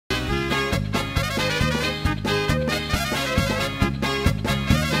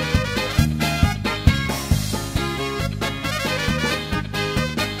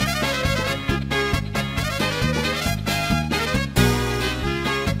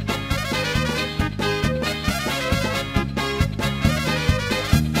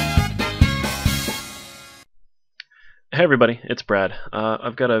Hey everybody, it's Brad.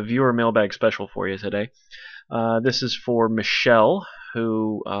 I've got a viewer mailbag special for you today. This is for Michelle,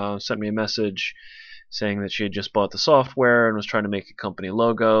 who sent me a message saying that she had just bought the software and was trying to make a company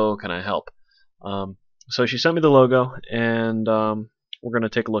logo. Can I help? So she sent me the logo, and we're going to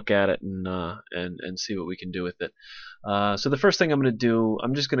take a look at it and see what we can do with it. So the first thing I'm going to do,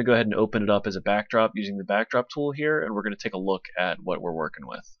 I'm just going to go ahead and open it up as a backdrop using the backdrop tool here, and we're going to take a look at what we're working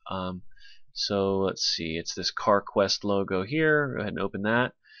with. So let's see, it's this CarQuest logo here. Go ahead and open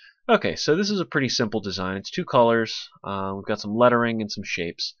that. Okay, so this is a pretty simple design. It's two colors. We've got some lettering and some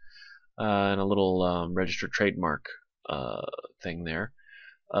shapes, and a little registered trademark thing there.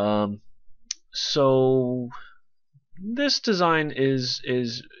 So this design is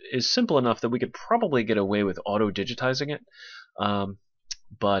simple enough that we could probably get away with auto digitizing it.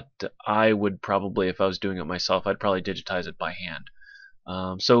 But I would probably, if I was doing it myself, I'd probably digitize it by hand.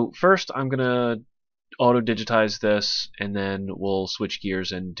 So first I'm gonna auto digitize this, and then we'll switch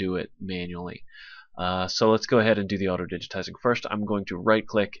gears and do it manually. So let's go ahead and do the auto digitizing. First I'm going to right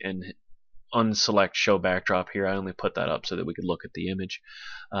click and unselect show backdrop here. I only put that up so that we could look at the image.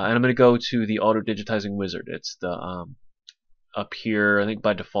 And I'm going to go to the auto digitizing wizard. It's the up here. I think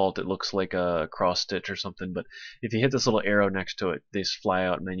by default it looks like a cross stitch or something, but if you hit this little arrow next to it, this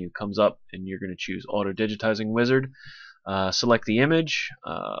flyout menu comes up and you're going to choose auto digitizing wizard. Select the image,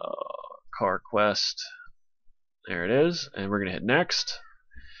 CarQuest, there it is, and we're going to hit next.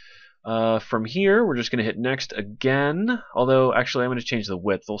 From here, we're just going to hit next again, although actually I'm going to change the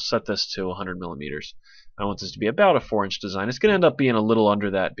width. We'll set this to 100 millimeters. I want this to be about a 4-inch design. It's going to end up being a little under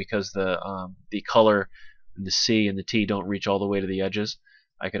that because the color and the C and the T don't reach all the way to the edges.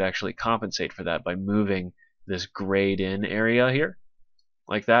 I could actually compensate for that by moving this grayed in area here,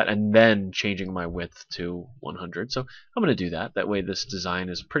 like that, and then changing my width to 100. So I'm going to do that. That way this design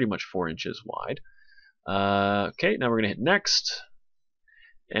is pretty much 4 inches wide. Okay, now we're going to hit next.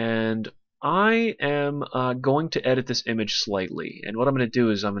 And I am going to edit this image slightly. And what I'm going to do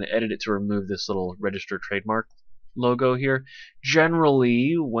is I'm going to edit it to remove this little registered trademark logo here.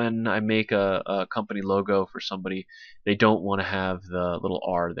 Generally, when I make a company logo for somebody, they don't want to have the little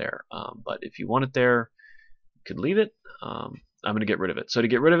R there. But if you want it there, you could leave it. I'm going to get rid of it. So to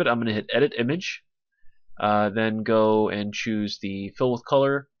get rid of it, I'm going to hit Edit Image, then go and choose the Fill with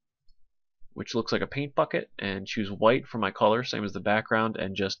Color, which looks like a paint bucket, and choose white for my color, same as the background,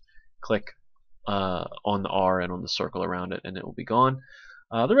 and just click on the R and on the circle around it, and it will be gone.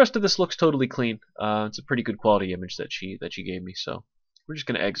 The rest of this looks totally clean. It's a pretty good quality image that she gave me, so we're just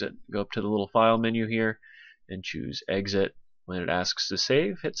going to exit. Go up to the little File menu here and choose Exit. When it asks to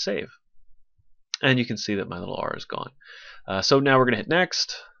save, hit Save. And you can see that my little R is gone. So now we're going to hit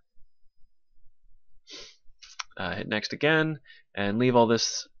Next. Hit Next again, and leave all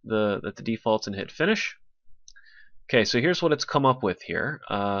this at the defaults and hit Finish. Okay, so here's what it's come up with here.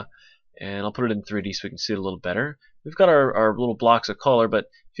 And I'll put it in 3D so we can see it a little better. We've got our little blocks of color, but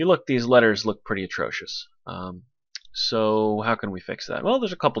if you look, these letters look pretty atrocious. So how can we fix that? Well,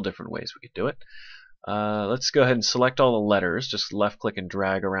 there's a couple different ways we could do it. Let's go ahead and select all the letters. Just left click and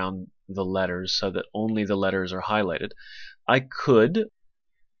drag around the letters so that only the letters are highlighted. I could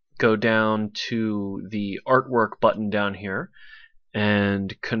go down to the artwork button down here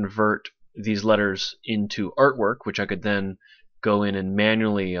and convert these letters into artwork, which I could then go in and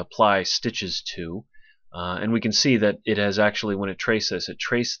manually apply stitches to. And we can see that it has actually, when it traced this, it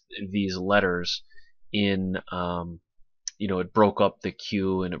traced these letters in it broke up the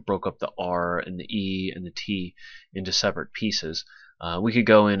Q and it broke up the R and the E and the T into separate pieces. We could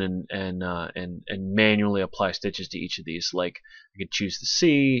go in and manually apply stitches to each of these. Like I could choose the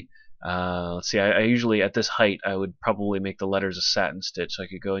C. Let's see. I usually at this height I would probably make the letters a satin stitch. So I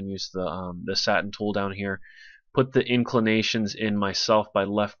could go and use the satin tool down here. Put the inclinations in myself by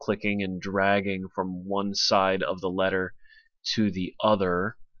left clicking and dragging from one side of the letter to the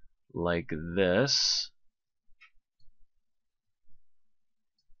other, like this.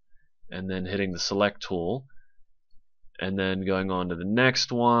 And then hitting the select tool, and then going on to the next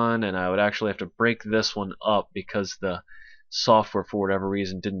one, and I would actually have to break this one up because the software for whatever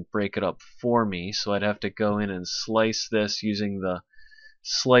reason didn't break it up for me, so I'd have to go in and slice this using the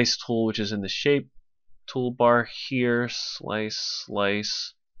slice tool, which is in the shape toolbar here. Slice,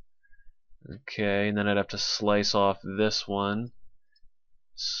 slice. Okay, and then I'd have to slice off this one.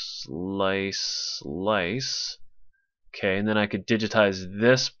 Slice, slice. Okay, and then I could digitize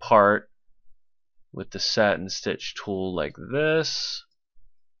this part with the satin stitch tool like this.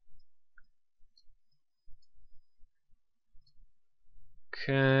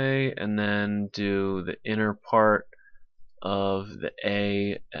 Okay, and then do the inner part of the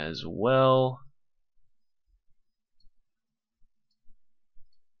A as well.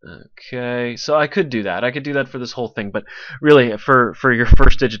 Okay, so I could do that. I could do that for this whole thing, but really, for your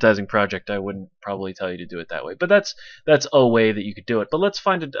first digitizing project, I wouldn't probably tell you to do it that way. But that's a way that you could do it. But let's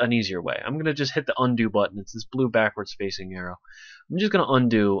find an easier way. I'm gonna just hit the undo button. It's this blue backwards facing arrow. I'm just gonna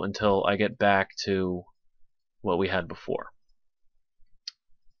undo until I get back to what we had before.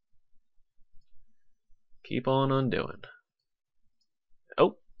 Keep on undoing.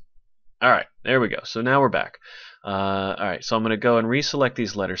 Oh, all right, there we go. So now we're back. All right, so I'm going to go and reselect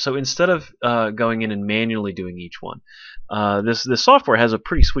these letters. So instead of going in and manually doing each one, this software has a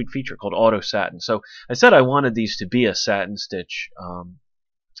pretty sweet feature called auto satin. So I said I wanted these to be a satin stitch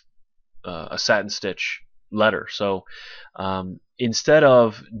letter. So instead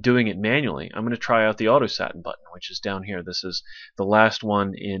of doing it manually, I'm going to try out the auto satin button, which is down here. This is the last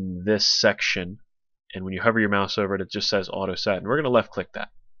one in this section, and when you hover your mouse over it, it just says auto satin. We're going to left click that.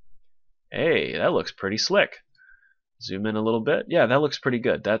 Hey, that looks pretty slick. Zoom in a little bit. Yeah, that looks pretty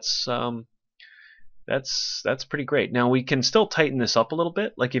good. That's pretty great. Now we can still tighten this up a little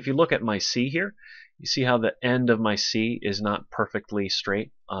bit. Like if you look at my C here, you see how the end of my C is not perfectly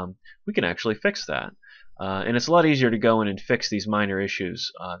straight. We can actually fix that. And it's a lot easier to go in and fix these minor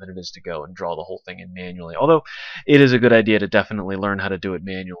issues than it is to go and draw the whole thing in manually. Although it is a good idea to definitely learn how to do it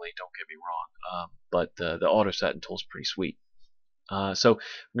manually, don't get me wrong. But the auto satin tool is pretty sweet. So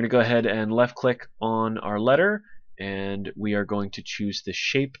I'm going to go ahead and left click on our letter, and we are going to choose the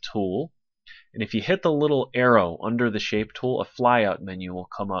shape tool. And if you hit the little arrow under the shape tool, a flyout menu will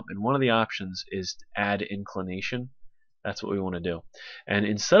come up, and one of the options is add inclination. That's what we want to do. And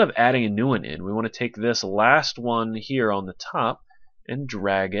instead of adding a new one in, we want to take this last one here on the top and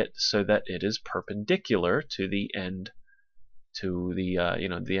drag it so that it is perpendicular to the end, to the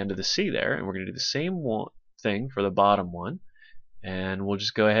the end of the C there. And we're going to do the same thing for the bottom one. And we'll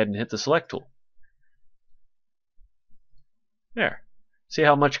just go ahead and hit the select tool. There. See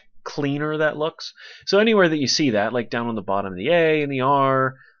how much cleaner that looks? So anywhere that you see that, like down on the bottom of the A and the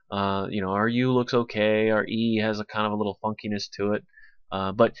R, our U looks okay, our E has a kind of a little funkiness to it,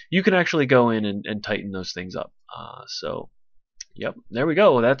 but you can actually go in and tighten those things up. So, yep, there we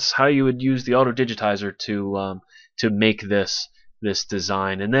go. That's how you would use the auto digitizer to make this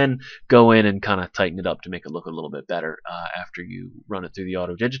design, and then go in and kind of tighten it up to make it look a little bit better after you run it through the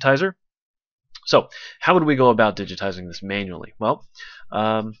auto digitizer. So how would we go about digitizing this manually? Well,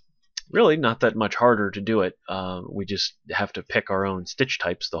 really not that much harder to do it. We just have to pick our own stitch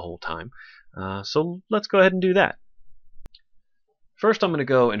types the whole time. So let's go ahead and do that. First I'm going to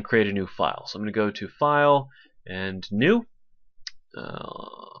go and create a new file. So I'm going to go to File and New.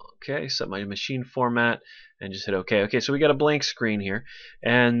 Okay, set my machine format and just hit OK. Okay, so we got a blank screen here,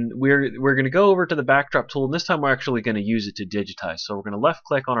 and we're going to go over to the backdrop tool, and this time we're actually going to use it to digitize. So we're going to left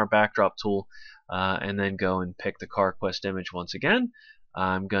click on our backdrop tool and then go and pick the CarQuest image once again.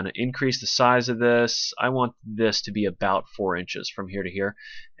 I'm going to increase the size of this. I want this to be about 4 inches from here to here,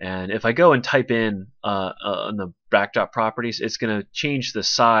 and if I go and type in on the backdrop properties, it's going to change the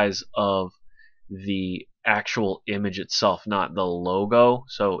size of the actual image itself, not the logo.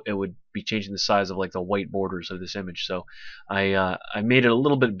 So it would be changing the size of like the white borders of this image. So I made it a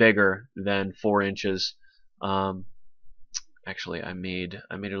little bit bigger than 4 inches. Actually, I made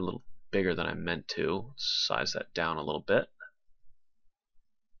it a little bigger than I meant to. Size that down a little bit.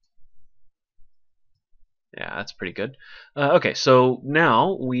 Yeah, that's pretty good. Okay, so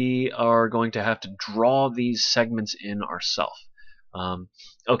now we are going to have to draw these segments in ourselves.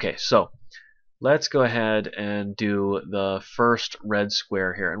 Okay, so let's go ahead and do the first red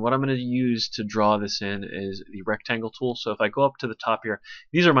square here. And what I'm going to use to draw this in is the rectangle tool. So if I go up to the top here,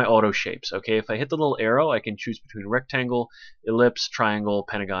 these are my auto shapes. Okay, if I hit the little arrow, I can choose between rectangle, ellipse, triangle,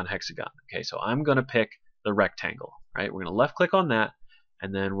 pentagon, hexagon. Okay, so I'm going to pick the rectangle. Right, we're going to left click on that,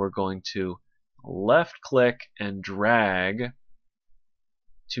 and then we're going to left click and drag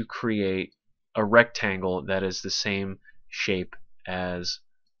to create a rectangle that is the same shape as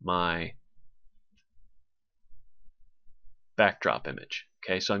my backdrop image.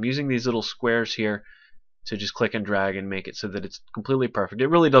 Okay, so I'm using these little squares here to just click and drag and make it so that it's completely perfect. It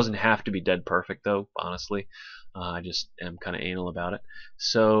really doesn't have to be dead perfect though, honestly. I just am kind of anal about it.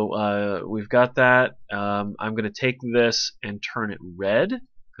 So we've got that. I'm going to take this and turn it red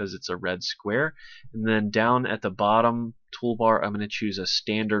because it's a red square, and then down at the bottom toolbar I'm going to choose a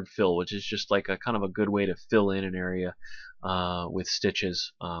standard fill, which is just like a kind of a good way to fill in an area with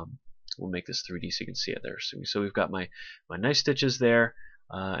stitches. We'll make this 3D so you can see it there. So we've got my nice stitches there,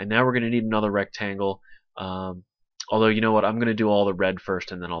 and now we're going to need another rectangle. Although, you know what, I'm going to do all the red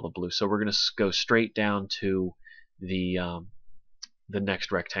first and then all the blue. So we're going to go straight down to the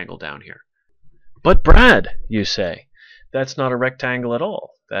next rectangle down here. But Brad, you say, that's not a rectangle at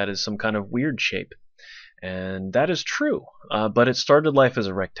all. that is some kind of weird shape. And that is true, but it started life as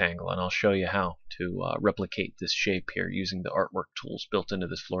a rectangle, and I'll show you how to replicate this shape here using the artwork tools built into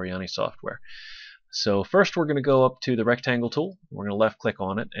this Floriani software. So first we're going to go up to the rectangle tool. We're going to left click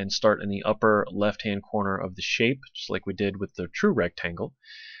on it and start in the upper left hand corner of the shape, just like we did with the true rectangle.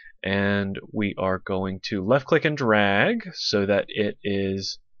 And we are going to left click and drag so that it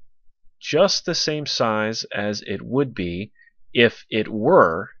is just the same size as it would be if it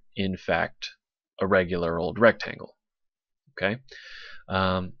were, in fact, a regular old rectangle. Okay.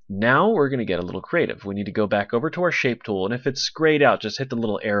 Now we're going to get a little creative. We need to go back over to our shape tool, and if it's grayed out, just hit the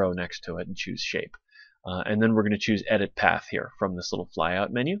little arrow next to it and choose shape. And then we're going to choose edit path here from this little flyout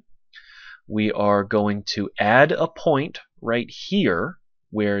menu. We are going to add a point right here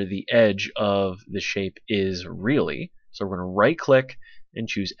where the edge of the shape is really. So we're going to right click and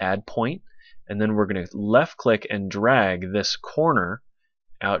choose add point, and then we're going to left click and drag this corner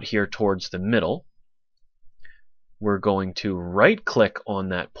out here towards the middle. We're going to right click on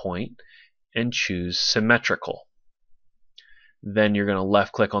that point and choose symmetrical. Then you're going to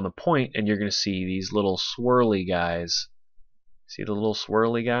left click on the point and you're going to see these little swirly guys. See the little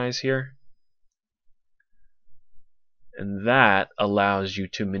swirly guys here? And that allows you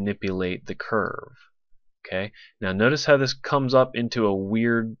to manipulate the curve. Okay. Now notice how this comes up into a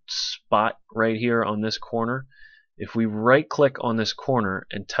weird spot right here on this corner. If we right click on this corner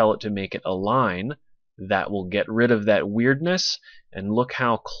and tell it to make it align, that will get rid of that weirdness, and look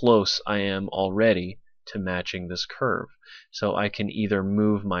how close I am already to matching this curve. So I can either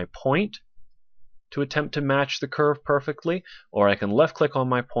move my point to attempt to match the curve perfectly, or I can left click on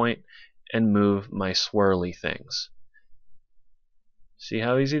my point and move my swirly things. See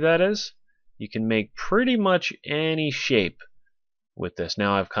how easy that is? You can make pretty much any shape with this.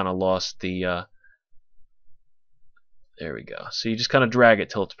 Now I've kind of lost the there we go. So you just kind of drag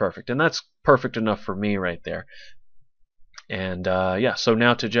it till it's perfect, and that's perfect enough for me right there. And yeah, so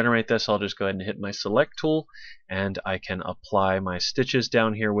now to generate this, I'll just go ahead and hit my select tool, and I can apply my stitches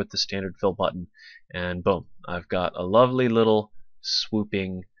down here with the standard fill button, and boom, I've got a lovely little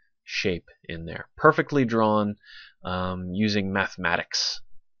swooping shape in there, perfectly drawn using mathematics.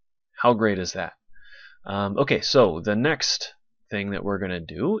 How great is that? Okay, so the next thing that we're going to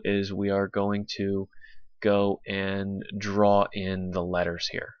do is we are going to go and draw in the letters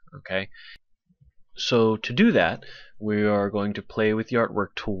here. Okay, so to do that, we are going to play with the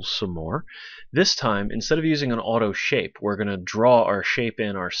artwork tools some more. This time, instead of using an auto shape, we're going to draw our shape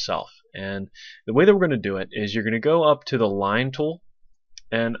in ourselves. And the way that we're going to do it is you're going to go up to the line tool,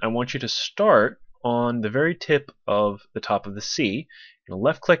 and I want you to start on the very tip of the top of the C. You're going to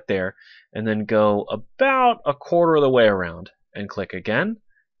left click there, and then go about a quarter of the way around, and click again,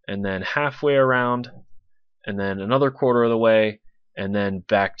 and then halfway around, and then another quarter of the way, and then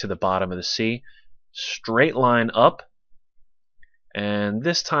back to the bottom of the C. Straight line up, and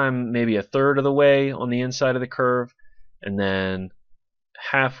this time maybe a third of the way on the inside of the curve, and then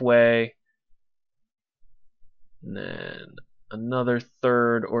halfway, and then another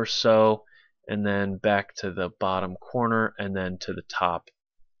third or so, and then back to the bottom corner, and then to the top,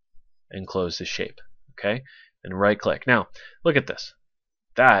 and close the shape. Okay, and right click. Now look at this.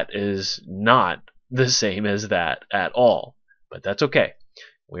 That is not the same as that at all, but that's okay.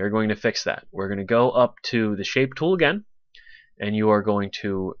 We are going to fix that. We're going to go up to the shape tool again, and you are going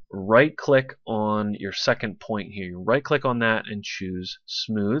to right click on your second point here. You right click on that and choose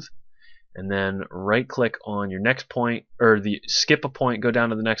smooth, and then right click on your next point, or skip a point, go down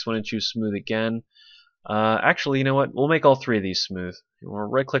to the next one and choose smooth again. Actually, you know what? We'll make all three of these smooth. We'll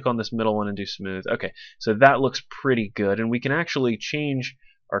right click on this middle one and do smooth. Okay, so that looks pretty good, and we can actually change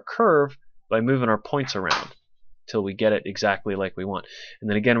our curve by moving our points around till we get it exactly like we want. And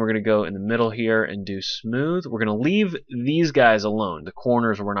then again, we're going to go in the middle here and do smooth. We're going to leave these guys alone. The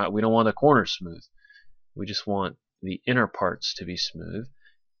corners, we don't want the corners smooth. We just want the inner parts to be smooth.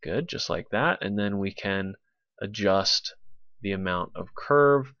 Good, just like that. And then we can adjust the amount of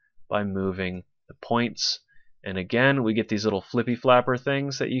curve by moving the points. And again, we get these little flippy flapper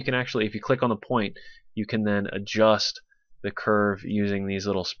things that you can actually, if you click on the point, you can then adjust the curve using these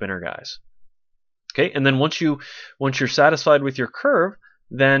little spinner guys. Okay, and then once you're satisfied with your curve,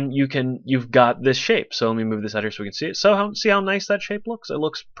 then you've got this shape. So let me move this out here so we can see it. So see how nice that shape looks? It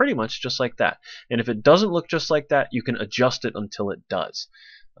looks pretty much just like that. And if it doesn't look just like that, you can adjust it until it does.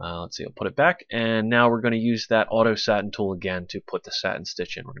 Let's see, I'll put it back, and now we're going to use that auto satin tool again to put the satin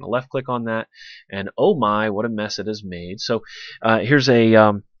stitch in. We're going to left click on that, and oh my, what a mess it has made. So here's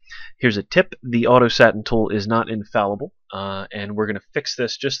Here's a tip: the auto satin tool is not infallible, and we're going to fix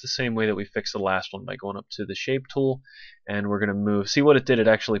this just the same way that we fixed the last one, by going up to the shape tool, and we're going to move. See what it did? It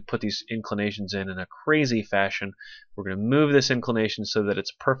actually put these inclinations in a crazy fashion. We're going to move this inclination so that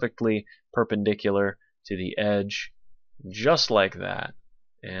it's perfectly perpendicular to the edge, just like that.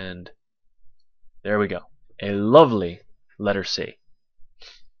 And there we go. A lovely letter C.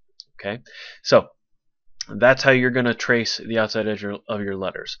 Okay, so that's how you're going to trace the outside edge of your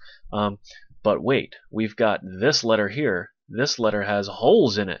letters. But wait, we've got this letter here. This letter has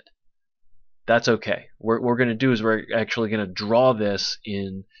holes in it. That's okay. What we're going to do is we're actually going to draw this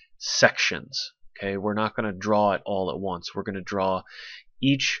in sections. Okay, we're not going to draw it all at once. We're going to draw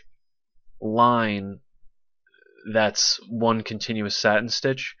each line that's one continuous satin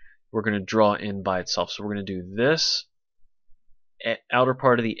stitch. We're going to draw in by itself. So we're going to do this outer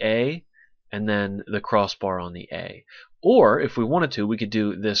part of the A, and then the crossbar on the A. Or if we wanted to, we could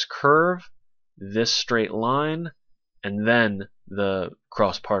do this curve, this straight line, and then the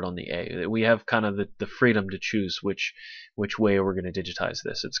cross part on the A. We have kind of the freedom to choose which way we're going to digitize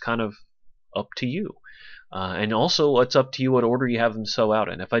this. It's kind of up to you. And also, it's up to you what order you have them sew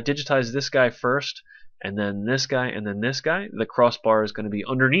out in. If I digitize this guy first, and then this guy, and then this guy, the crossbar is going to be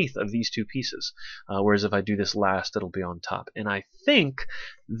underneath of these two pieces. Whereas if I do this last, it'll be on top. And I think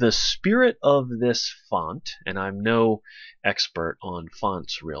the spirit of this font, and I'm no expert on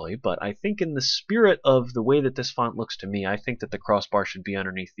fonts really, but I think in the spirit of the way that this font looks to me, I think that the crossbar should be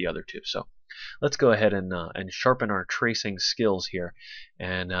underneath the other two. So let's go ahead and sharpen our tracing skills here,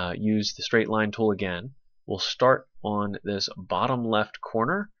 and use the straight line tool again. We'll start on this bottom left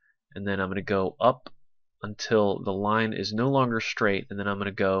corner, and then I'm going to go up until the line is no longer straight, and then I'm going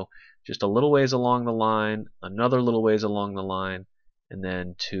to go just a little ways along the line, another little ways along the line, and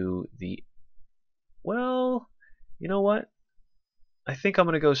then to the, well, you know what? I think I'm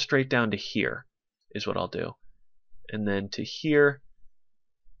going to go straight down to here is what I'll do. And then to here,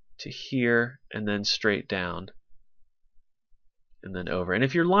 and then straight down, and then over. And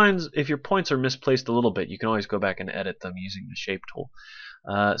if your points are misplaced a little bit, you can always go back and edit them using the shape tool.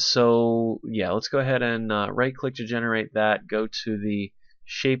 So yeah, let's go ahead and right click to generate that, go to the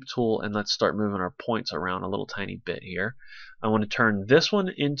shape tool, and let's start moving our points around a little tiny bit here. I want to turn this one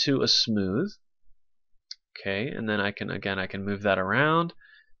into a smooth. Okay, and then I can move that around.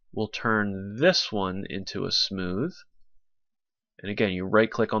 We'll turn this one into a smooth. And again, you right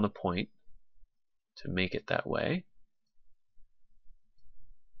click on the point to make it that way.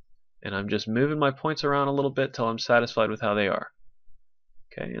 And I'm just moving my points around a little bit till I'm satisfied with how they are.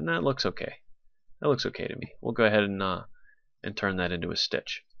 Okay, and that looks okay. That looks okay to me. We'll go ahead and turn that into a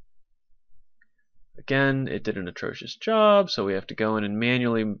stitch. Again, it did an atrocious job, so we have to go in and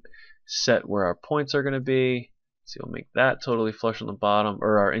manually set where our points are going to be. So we'll make that totally flush on the bottom,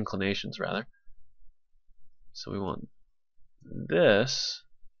 or our inclinations rather. So we want this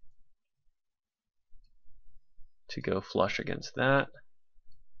to go flush against that.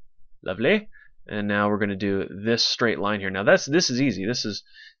 Lovely. And now we're going to do this straight line here. Now this is easy. This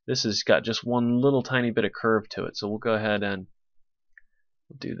has got just one little tiny bit of curve to it. So we'll go ahead and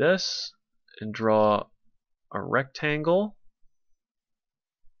do this and draw a rectangle.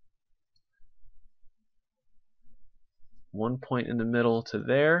 One point in the middle to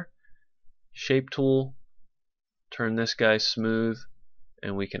there. Shape tool. Turn this guy smooth,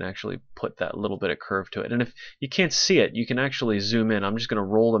 and we can actually put that little bit of curve to it. And if you can't see it, you can actually zoom in. I'm just going to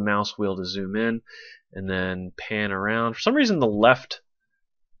roll the mouse wheel to zoom in, and then pan around. For some reason, the left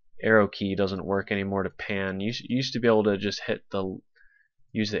arrow key doesn't work anymore to pan. You used to be able to just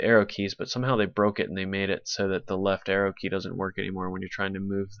use the arrow keys, but somehow they broke it and they made it so that the left arrow key doesn't work anymore when you're trying to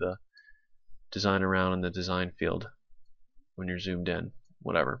move the design around in the design field when you're zoomed in.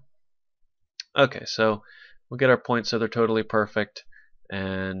 Whatever. Okay, so we'll get our points so they're totally perfect.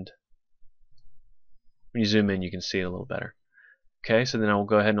 And when you zoom in, you can see it a little better. Okay, so then I will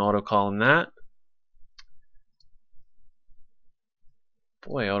go ahead and auto column that.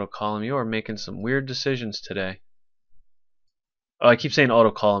 Boy, auto column, you are making some weird decisions today. Oh, I keep saying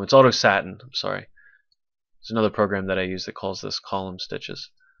auto column. It's auto satin. I'm sorry. It's another program that I use that calls this column stitches.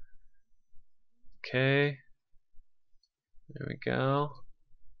 Okay. There we go.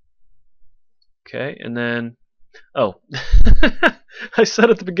 Okay, and then, oh, I said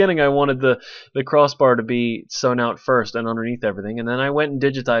at the beginning I wanted the crossbar to be sewn out first and underneath everything, and then I went and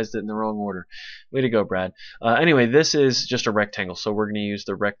digitized it in the wrong order. Way to go, Brad. Anyway, this is just a rectangle, so we're going to use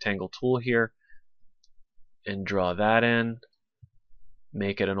the rectangle tool here and draw that in,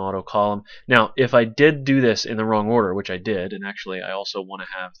 make it an auto column. Now, if I did do this in the wrong order, which I did, and actually I also want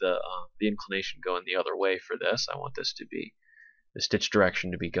to have the inclination going the other way for this. I want this to be the stitch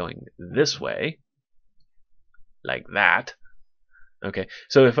direction to be going this way, like that. Okay,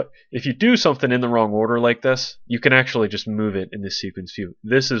 so if you do something in the wrong order like this, you can actually just move it in the sequence view.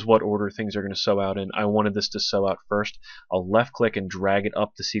 This is what order things are going to sew out in. I wanted this to sew out first. I'll left click and drag it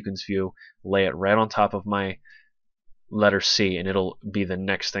up the sequence view, lay it right on top of my letter C, and it'll be the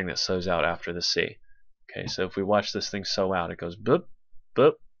next thing that sews out after the C. Okay, so if we watch this thing sew out, it goes boop,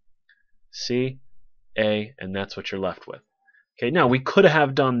 boop, C, A, and that's what you're left with. Okay, now we could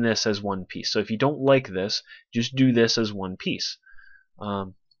have done this as one piece. So if you don't like this, just do this as one piece.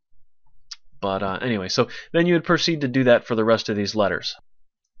 Anyway, so then you would proceed to do that for the rest of these letters.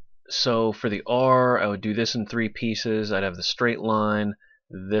 So for the R, I would do this in 3 pieces. I'd have the straight line,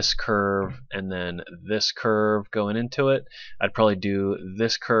 this curve, and then this curve going into it. I'd probably do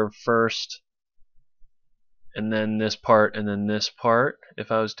this curve first, and then this part, and then this part,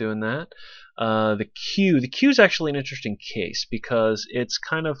 if I was doing that. The Q is actually an interesting case because it's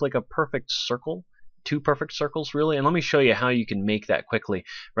kind of like a perfect circle. 2 perfect circles really, and let me show you how you can make that quickly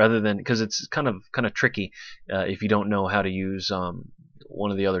rather than, because it's kind of tricky if you don't know how to use one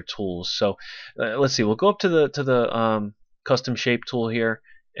of the other tools. So let's see, we'll go up to the custom shape tool here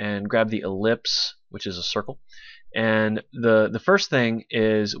and grab the ellipse, which is a circle. And the first thing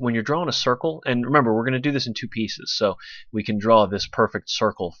is when you're drawing a circle, and remember we're going to do this in 2 pieces, so we can draw this perfect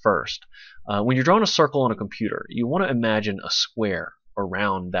circle first. When you're drawing a circle on a computer, you want to imagine a square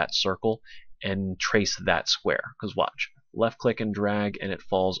around that circle and trace that square, because watch, left click and drag and it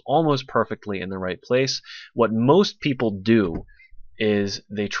falls almost perfectly in the right place. What most people do is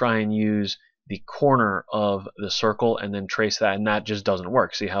they try and use the corner of the circle and then trace that, and that just doesn't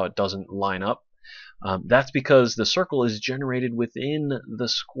work. See how it doesn't line up? That's because the circle is generated within the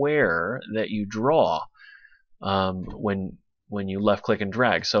square that you draw when you left click and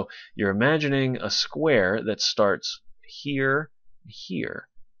drag. So you're imagining a square that starts here, here.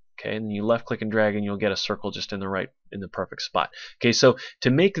 Okay, and then you left click and drag and you'll get a circle just in the perfect spot. Okay, so to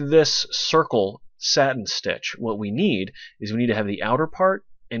make this circle satin stitch, what we need is we need to have the outer part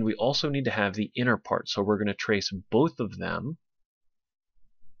and we also need to have the inner part. So we're going to trace both of them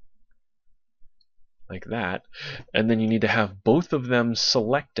like that, and then you need to have both of them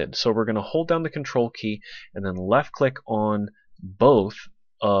selected. So we're going to hold down the control key and then left click on both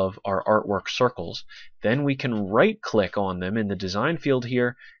of our artwork circles. Then we can right click on them in the design field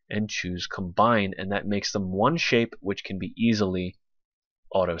here and choose combine, and that makes them one shape which can be easily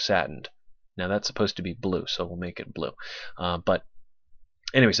auto satined. Now that's supposed to be blue, so we'll make it blue. But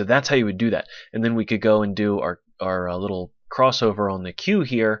anyway, so that's how you would do that. And then we could go and do our little crossover on the Q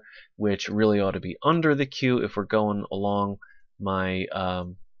here, which really ought to be under the Q if we're going along my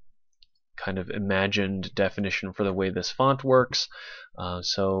kind of imagined definition for the way this font works.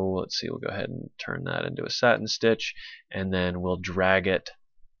 So let's see, we'll go ahead and turn that into a satin stitch, and then we'll drag it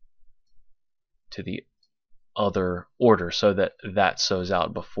to the other order so that that sews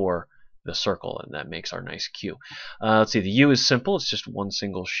out before the circle, and that makes our nice Q. Let's see, the U is simple, it's just one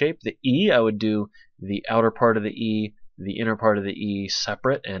single shape. The E, I would do the outer part of the E, the inner part of the E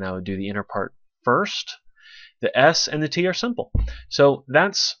separate, and I would do the inner part first. The S and the T are simple. So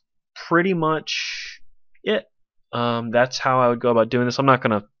that's pretty much it. That's how I would go about doing this. I'm not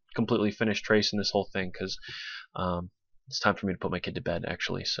going to completely finish tracing this whole thing because it's time for me to put my kid to bed,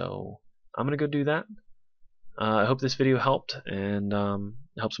 actually. So I'm going to go do that. I hope this video helped and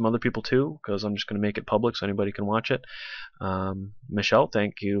help some other people too, because I'm just going to make it public so anybody can watch it. Michelle,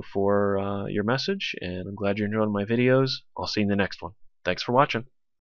 thank you for your message, and I'm glad you're enjoying my videos. I'll see you in the next one. Thanks for watching.